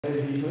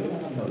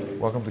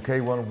Welcome to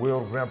K1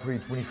 World Grand Prix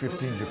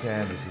 2015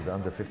 Japan. This is the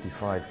under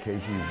 55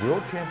 kg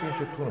World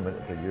Championship Tournament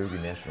at the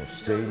Yoyogi National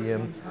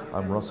Stadium.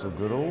 I'm Russell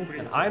Goodall.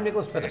 And I'm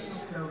Nicholas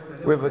Pettas.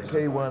 We have a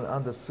K1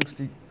 under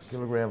 60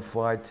 kilogram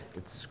fight.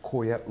 It's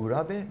Koya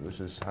Urabe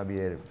versus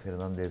Javier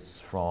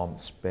Hernandez from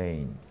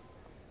Spain.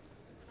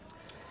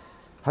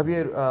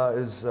 Javier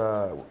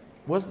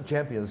was the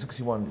champion, the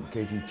 61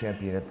 kg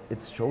champion at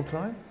It's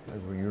Showtime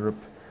over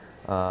Europe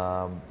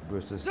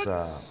versus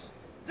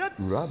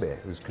Urabe,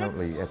 who's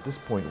currently at this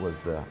point was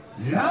the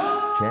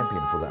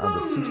champion for the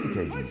under 60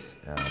 kgs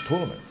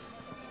tournament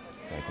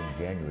back in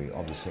January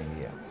of the same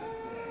year.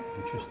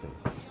 Interesting.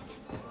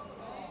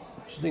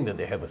 Interesting that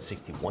they have a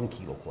 61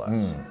 kilo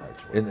class.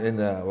 In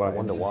well, I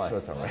wonder why.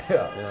 Showtime, right?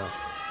 Yeah.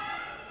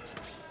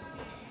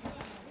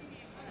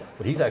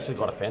 But he's actually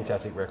got a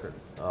fantastic record.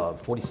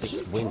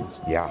 46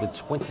 wins. Yeah. With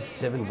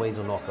 27 ways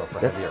of knockout for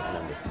Javier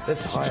Hernandez.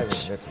 That's higher than,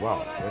 that's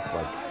wow. That's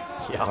like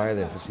higher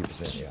than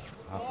 50%, yeah.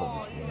 Half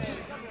of his wins.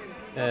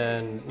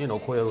 And, you know,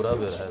 Koya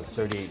Urabe has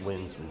 38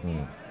 wins with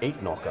 8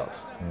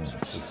 knockouts and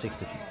 6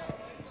 defeats.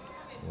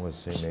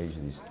 Almost the same age,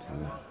 these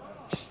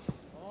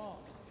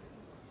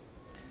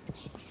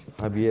two.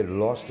 Javier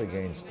lost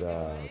against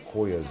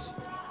Koya's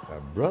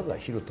brother,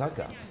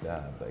 Hirotaka,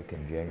 back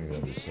in January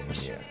of the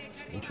same year.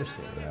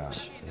 Interesting. Yeah,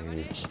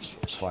 he was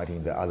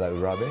fighting the other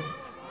Urabe.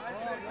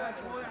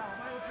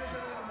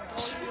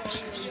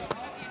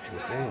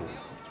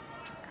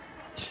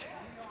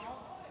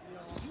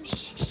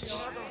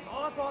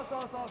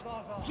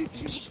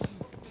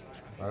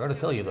 I gotta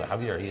tell you though,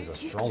 Javier, he's a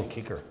strong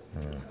kicker.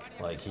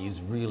 Like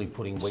he's really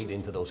putting weight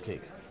into those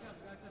kicks.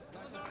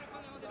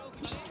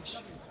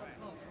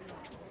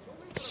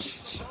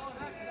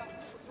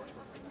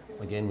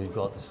 Again, we've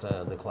got this,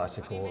 the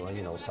classical,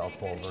 you know,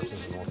 southpaw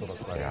versus an orthodox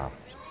fighter. Yeah.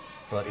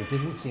 But it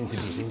didn't seem to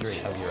be hindering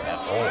Javier at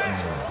all.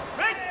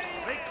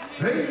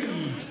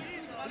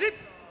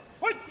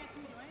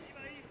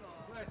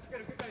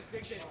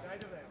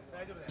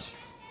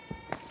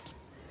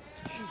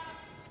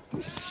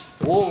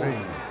 Whoa!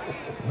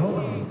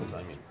 Beautiful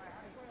timing.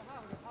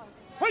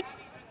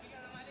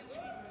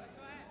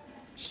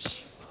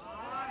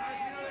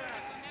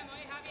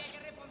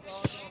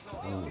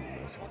 Ooh,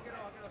 nice one.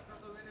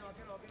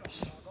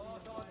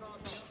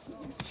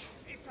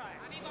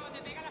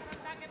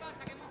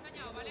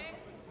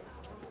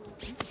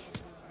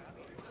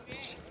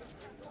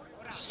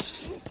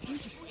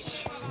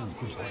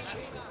 Good body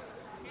shot.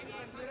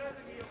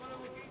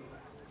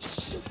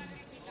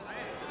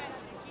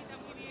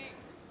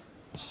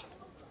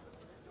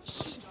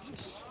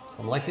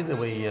 I'm liking the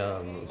way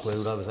Koya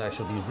Urabe is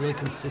actually really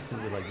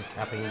consistently like just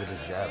tapping in with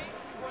his jab,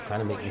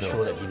 kind of making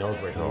sure that he knows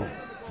where he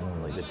is.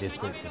 Like the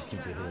distance is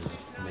keeping him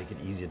to make it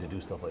easier to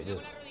do stuff like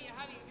this.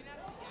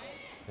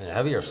 And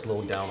Javier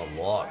slowed down a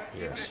lot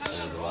here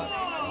over the last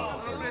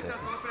 30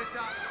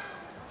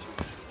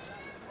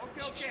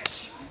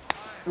 seconds.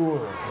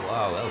 Ooh,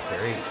 wow, that was a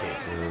great kick.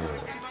 You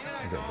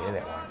can hear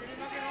that one.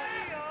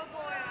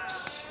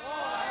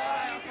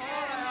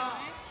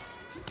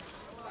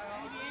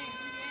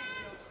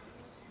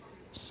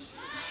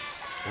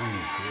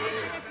 Ooh,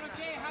 good.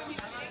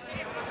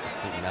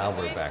 See, now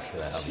we're back to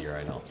the Javier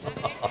I know.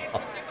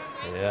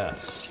 Yeah.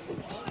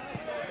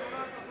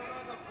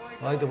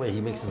 I like the way he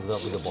mixes it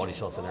up with the body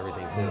shots and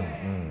everything too.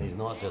 He's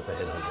not just a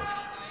headhunter.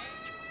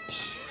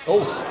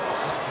 Oh!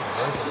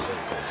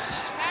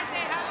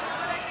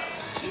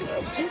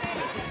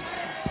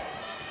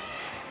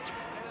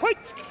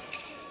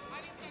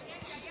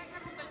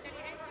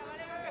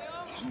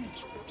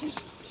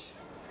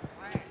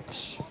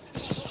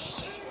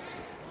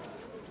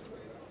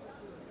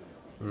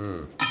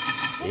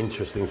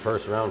 Interesting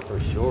first round for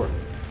sure.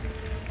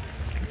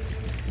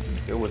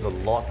 There was a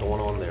lot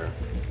going on there.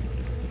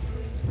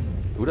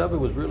 Urabe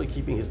was really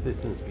keeping his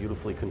distance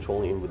beautifully,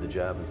 controlling him with the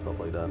jab and stuff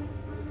like that.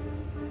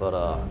 But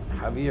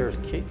Javier's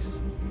kicks,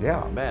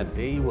 man,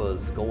 they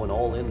was going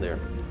all in there.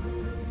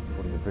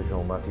 Putting the pressure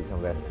on Mati, some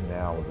of that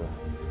now.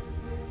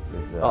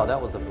 Oh, that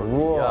was the front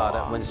kick. Yeah,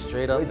 that went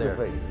straight up there.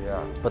 Face,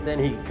 yeah. But then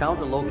he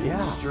counter low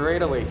kicked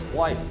straight away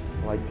twice.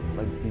 Like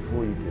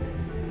before you could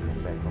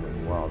come back from it.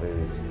 Wow,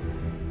 there's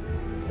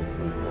the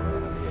blue corner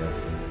up here.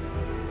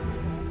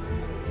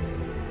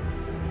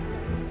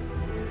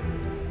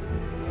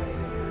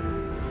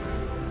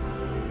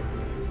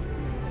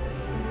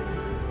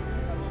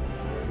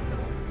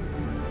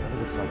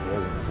 Looks like he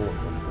hasn't fought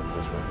the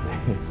first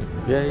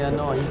round.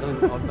 No, he's I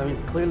mean,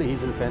 clearly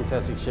he's in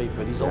fantastic shape,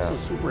 but he's also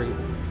super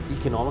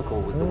economical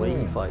with the way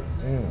he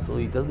fights. So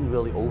he doesn't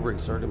really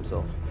overexert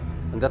himself.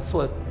 And that's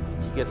what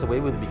he gets away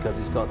with because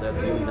he's got that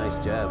really nice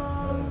jab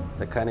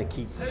that kind of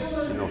keeps,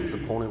 you know, his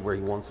opponent where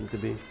he wants him to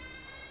be.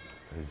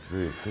 So he's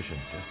very efficient,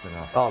 just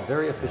enough. Oh,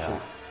 very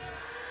efficient.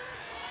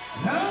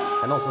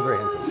 And also very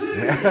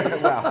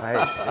handsome. Wow,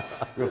 hey,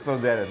 we'll throw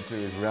that into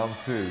his round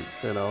 2.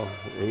 You know,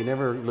 he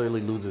never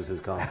really loses his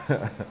calm.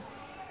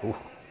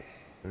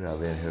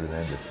 Javier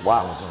Hernandez.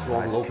 Wow,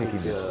 strong nice low kick,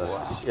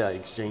 wow.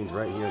 exchange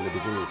right here in the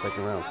beginning of the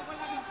second round.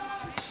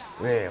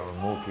 Well,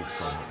 more kicks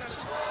from him.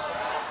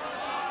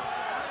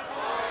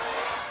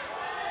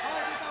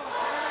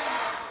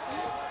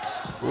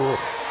 Whoa.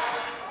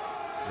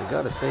 I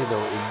gotta say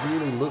though, it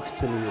really looks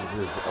to me that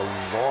there's a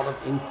lot of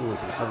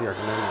influence in Javier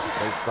Hernandez's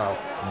fight style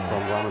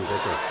from Roman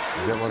Becker.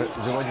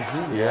 Is that what you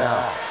see?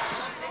 Yeah.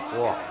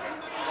 Whoa.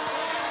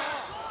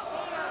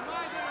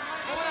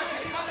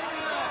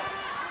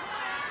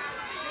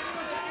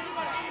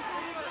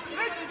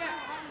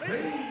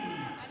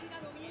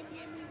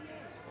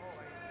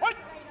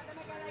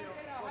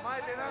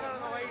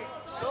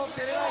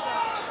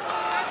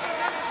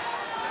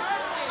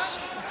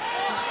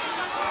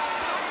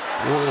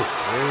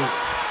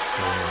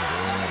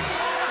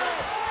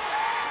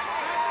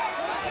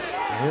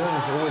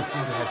 Hernandez always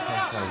seems to have some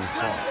kind of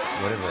response,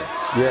 whatever.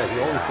 Yeah, he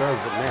always does,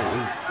 but man,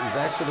 he's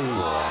actually.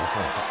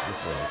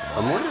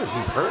 I'm wondering if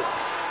he's hurt.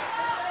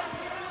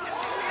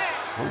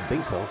 I don't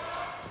think so.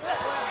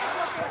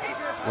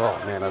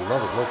 Oh man, I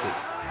love his low kick.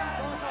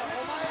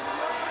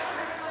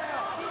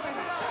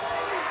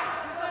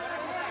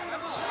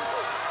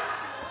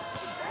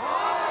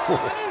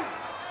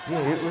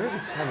 Yeah,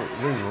 Urabe's kind of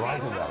really right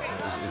about it.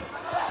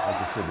 Like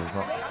I said, it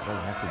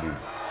doesn't have to be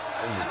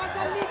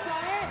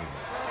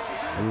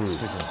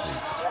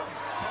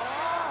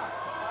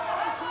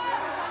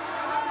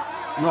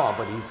No,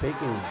 but he's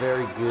taking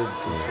very good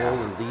control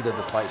and lead of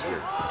the fight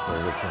here.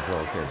 Very good control.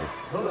 Okay, just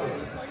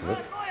flip.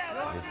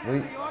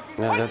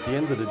 And at the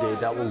end of the day,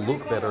 that will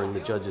look better in the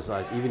judge's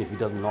eyes, even if he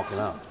doesn't knock him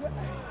out.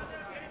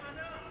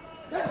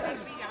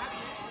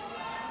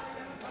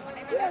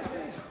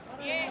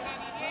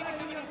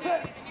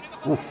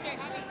 Ooh.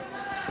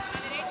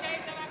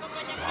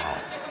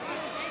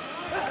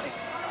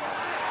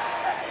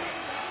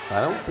 I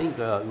don't think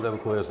Urabe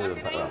Koya's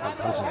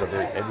punches are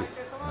very heavy,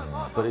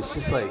 but it's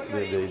just like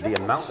the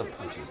amount of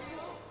punches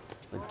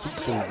that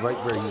keeps him right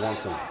where he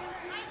wants him.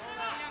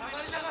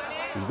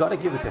 You got to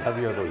give it to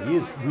Javier though. He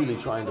is really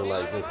trying to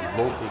like just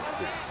low kick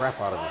the crap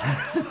out of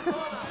him.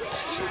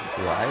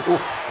 Right?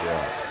 Oof.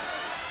 Yeah.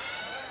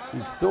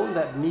 He's thrown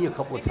that knee a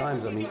couple of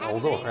times. I mean,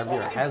 although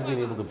Javier has been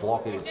able to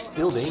block it, it's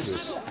still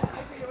dangerous.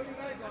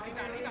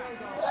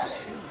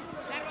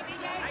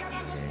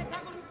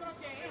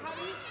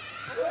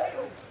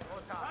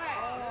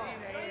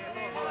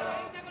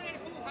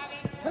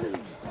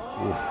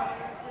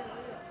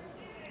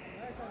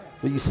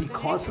 But you see,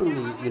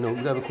 constantly, you know,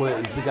 Urabe Koya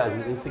is the guy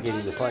who's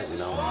instigating the fight, you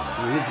know.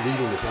 He is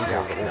leading the tempo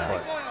of the whole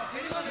fight.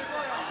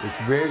 It's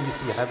rare you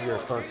see Javier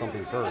start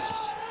something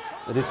first.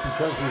 But it's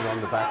because he's on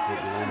the back foot,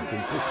 you know, he's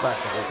been pushed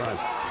back the whole time.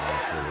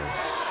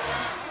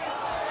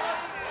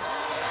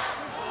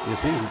 You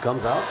see, he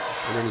comes out,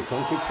 and then he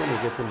front kicks him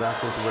and gets him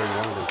back into where he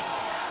wanted him.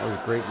 That was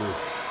a great move.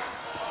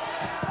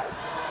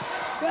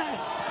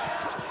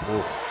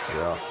 Oh,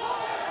 yeah.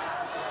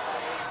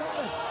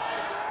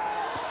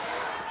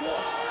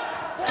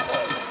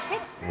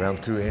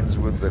 Round two ends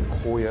with the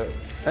Koya.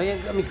 I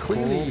mean,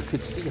 clearly you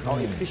could see how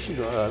efficient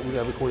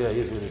Urabe Koya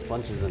is with his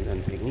punches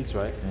and techniques,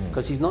 right?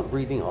 Because he's not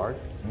breathing hard.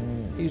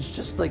 He's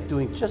just like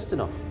doing just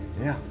enough.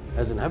 Yeah.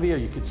 As in Javier,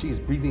 you could see he's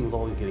breathing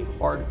low and getting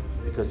hard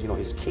because, you know,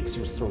 his kicks,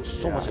 he was throwing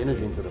so much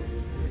energy into them.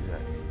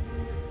 Exactly.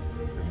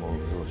 There's more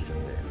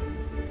exhaustion there.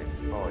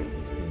 Oh, he's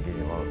been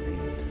getting a lot of pain.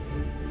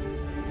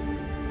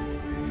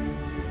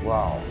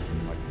 Wow.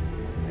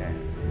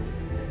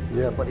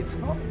 Yeah, but it's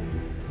not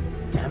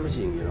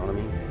damaging, you know what I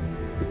mean?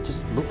 It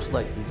just looks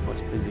like he's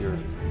much busier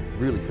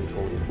really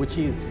controlling it, which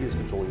he is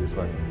controlling this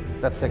fight.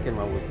 That second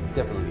round was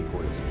definitely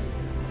Koya's.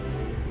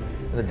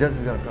 And the judge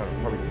is going to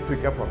probably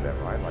pick up on that,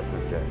 right? Like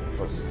with that,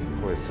 because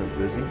Koya's so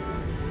busy.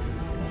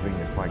 Bring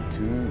the fight to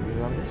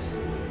Hernandez.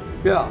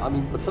 Yeah, I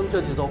mean, but some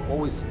judges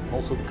always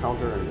also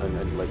counter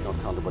and like not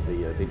counter, but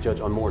they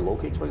judge on more low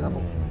kicks, for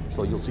example.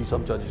 So you'll see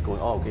some judges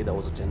going, oh, okay, that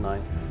was a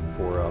 10-9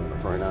 for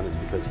Hernandez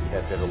because he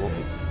had better low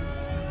kicks.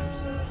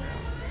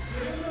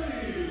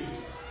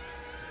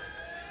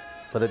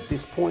 But at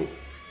this point,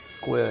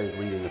 Koya is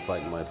leading the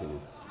fight, in my opinion.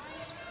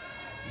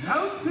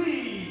 Let's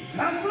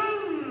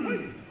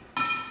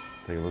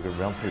take a look at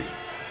round three.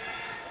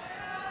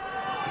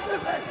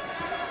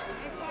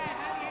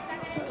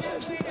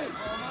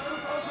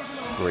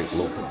 Great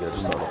low kick there to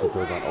start off the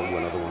third round. Oh,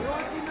 another one.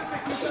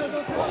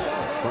 Oh,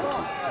 front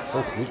kick.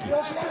 So sneaky.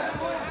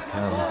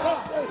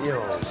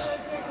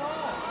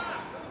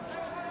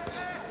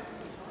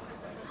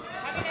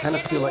 I kind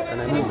of feel like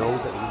Hernandez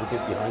knows that he's a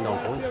bit behind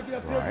on points.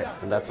 Right.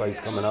 And that's why he's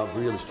coming out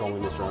really strong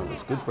in this round.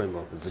 It's good for him,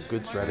 though. It's a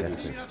good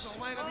strategy.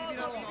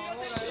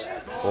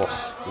 Oh,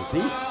 you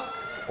see?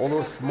 All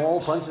those small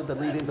punches that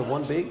lead into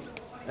one big.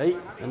 Hey,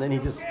 and then he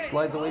just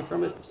slides away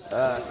from it.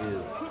 That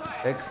is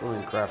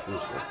excellent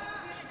craftsmanship.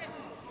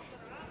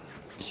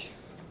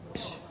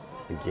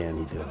 Again,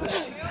 he does it.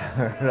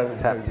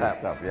 Tap,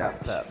 tap, tap,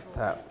 tap,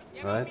 tap.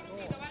 Right?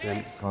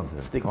 And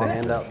stick the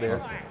hand out there.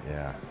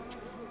 Yeah.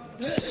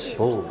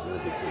 Boom, really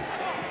big kick.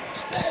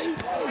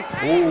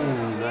 Oh,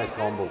 nice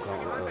combo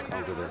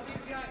counter there.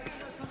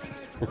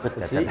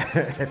 See?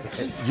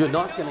 You're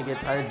not going to get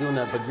tired doing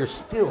that, but you're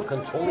still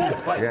controlling the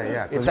fight. Yeah,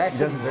 yeah. It's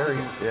actually very,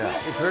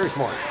 it's very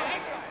smart.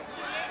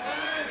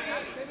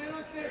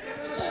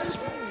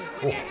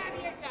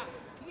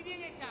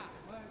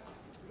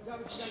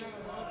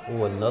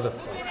 Oh, another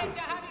front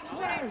kick.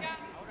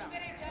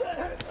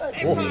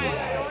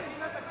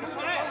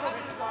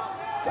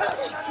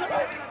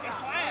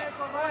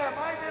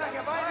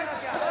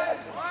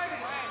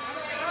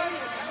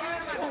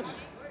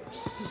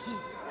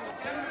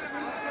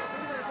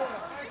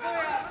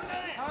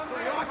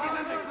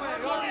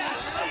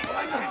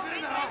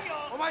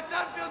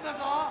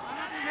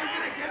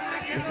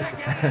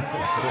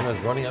 This corner's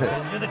running up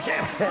saying, "You're the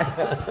champ."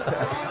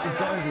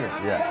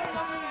 Yeah.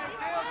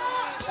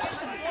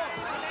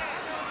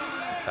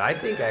 I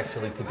think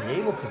actually to be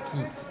able to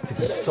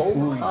be so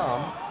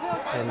calm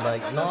and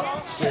like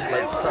not get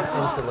like sucked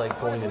into like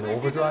going in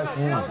overdrive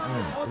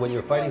when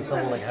you're fighting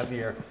someone like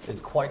Javier is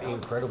quite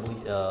incredibly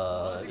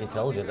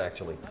intelligent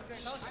actually.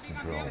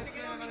 Control.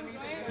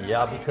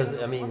 Yeah, because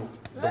I mean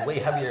the way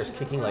Javier is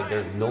kicking like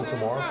there's no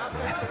tomorrow.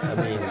 I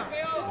mean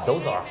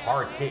those are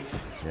hard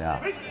kicks. Yeah.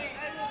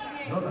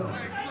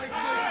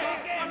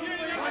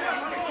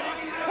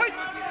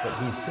 But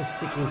he's just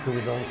sticking to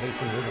his own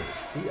pace and rhythm.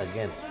 See,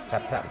 again,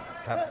 tap, tap,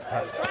 tap,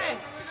 tap.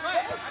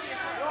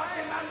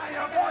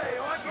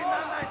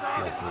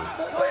 Nice knee.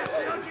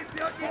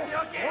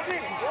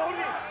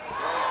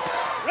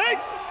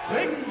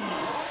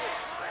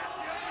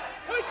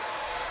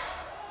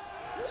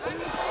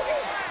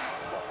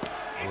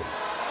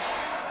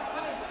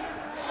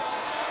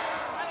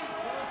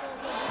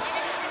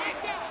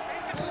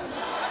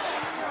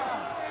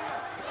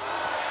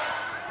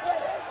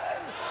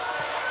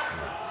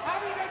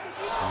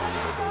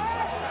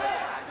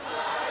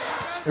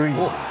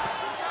 Oh.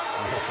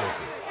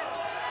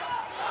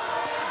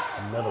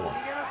 Another one. I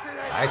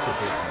actually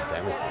think he's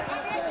damaging.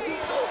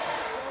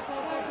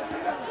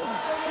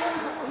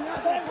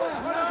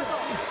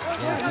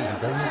 Yeah, see, he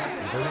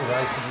doesn't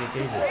rise to the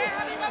occasion.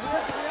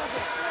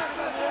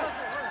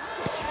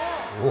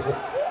 Whoa.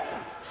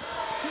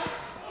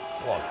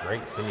 Oh,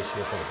 great finish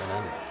here for the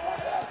Hernandez.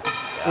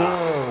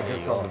 Oh,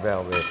 just on the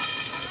bell there.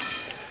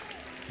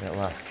 That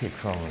last kick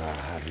from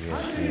Javier.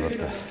 See what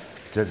the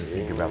judges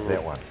think about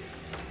that one.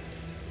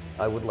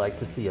 I would like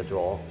to see a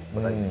draw,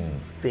 but I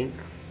think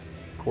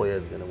Koya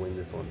is going to win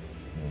this one.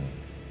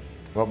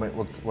 Well,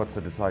 what's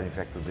the deciding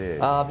factor there?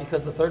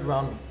 Because the third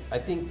round, I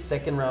think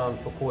second round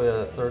for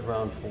Koya, third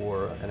round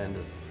for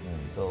Hernandez.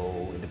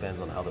 So it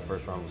depends on how the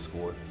first round was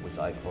scored, which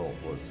I felt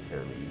was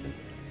fairly even.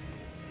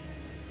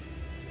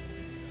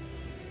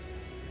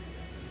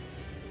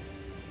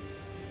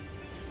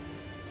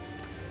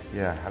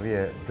 Yeah,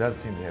 Javier does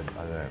seem to have,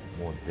 I don't know,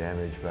 more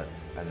damage, but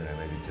I don't know,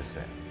 maybe just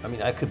that. I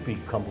mean, I could be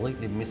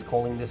completely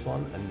miscalling this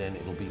one, and then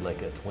it'll be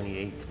like a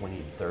 28,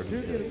 20, 30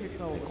 to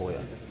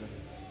Koya.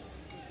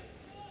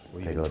 Or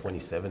even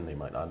 27, they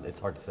might not. It's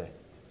hard to say.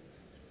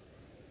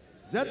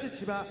 Judge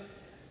Chiba,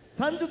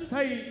 30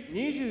対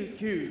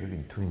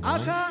29.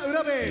 Aka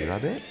Urabe.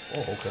 Urabe?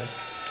 Oh, okay.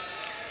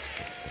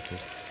 That's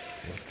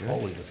good.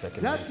 Always the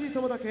second Judge one.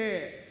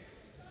 Tomodake,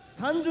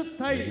 30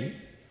対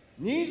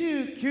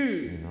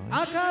29.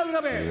 Aka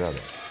Urabe.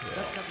 Urabe.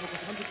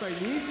 30対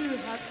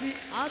28.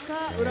 Aka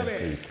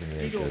Urabe.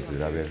 以上、3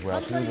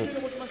対2で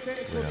もちまして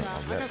勝者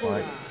赤コーナ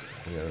ー。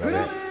Urabe.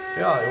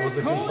 Yeah, it was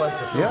a good fight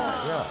for sure.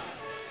 Yeah.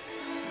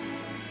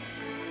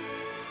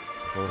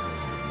 Well,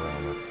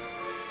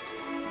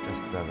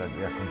 just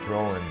that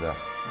control and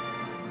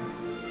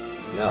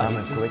Yeah, calm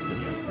and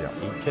collectedness. Yeah.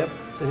 he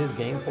kept to his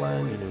game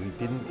plan. You know, he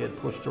didn't get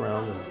pushed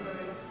around and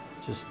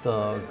just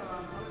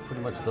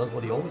pretty much does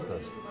what he always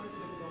does.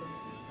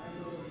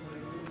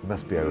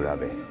 Must be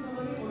Urabe.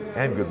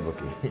 And good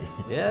looking.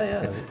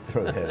 Yeah.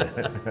 Throw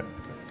that.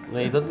 No,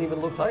 he doesn't even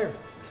look tired.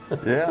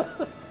 Yeah.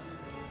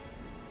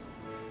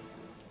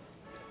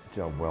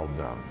 Job well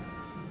done.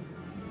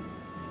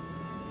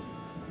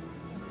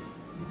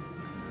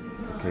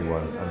 It's the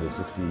K1 under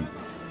 60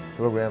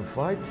 kilogram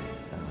fight.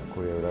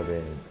 Koya Urabe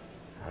and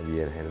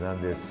Javier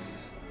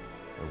Hernandez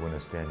are going to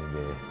standing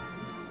there.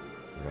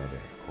 Urabe,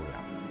 Koya.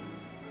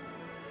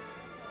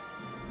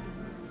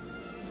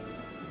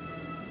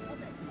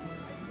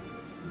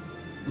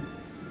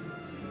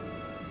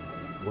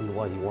 Wonder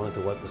why he wanted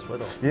to wipe the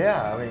sweat off.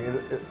 Yeah, I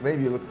mean,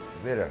 maybe it looks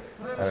better.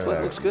 The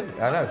sweat looks good.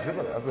 I know, I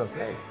was going to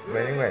say. But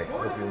anyway,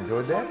 hope you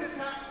enjoyed that.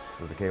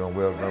 So the K1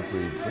 World Grand Prix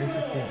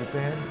 2015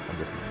 Japan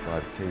under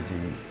 55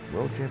 kg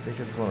World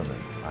Championship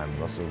Tournament. I'm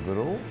Russell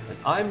Goodall. And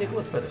I'm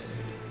Nicholas Pettas.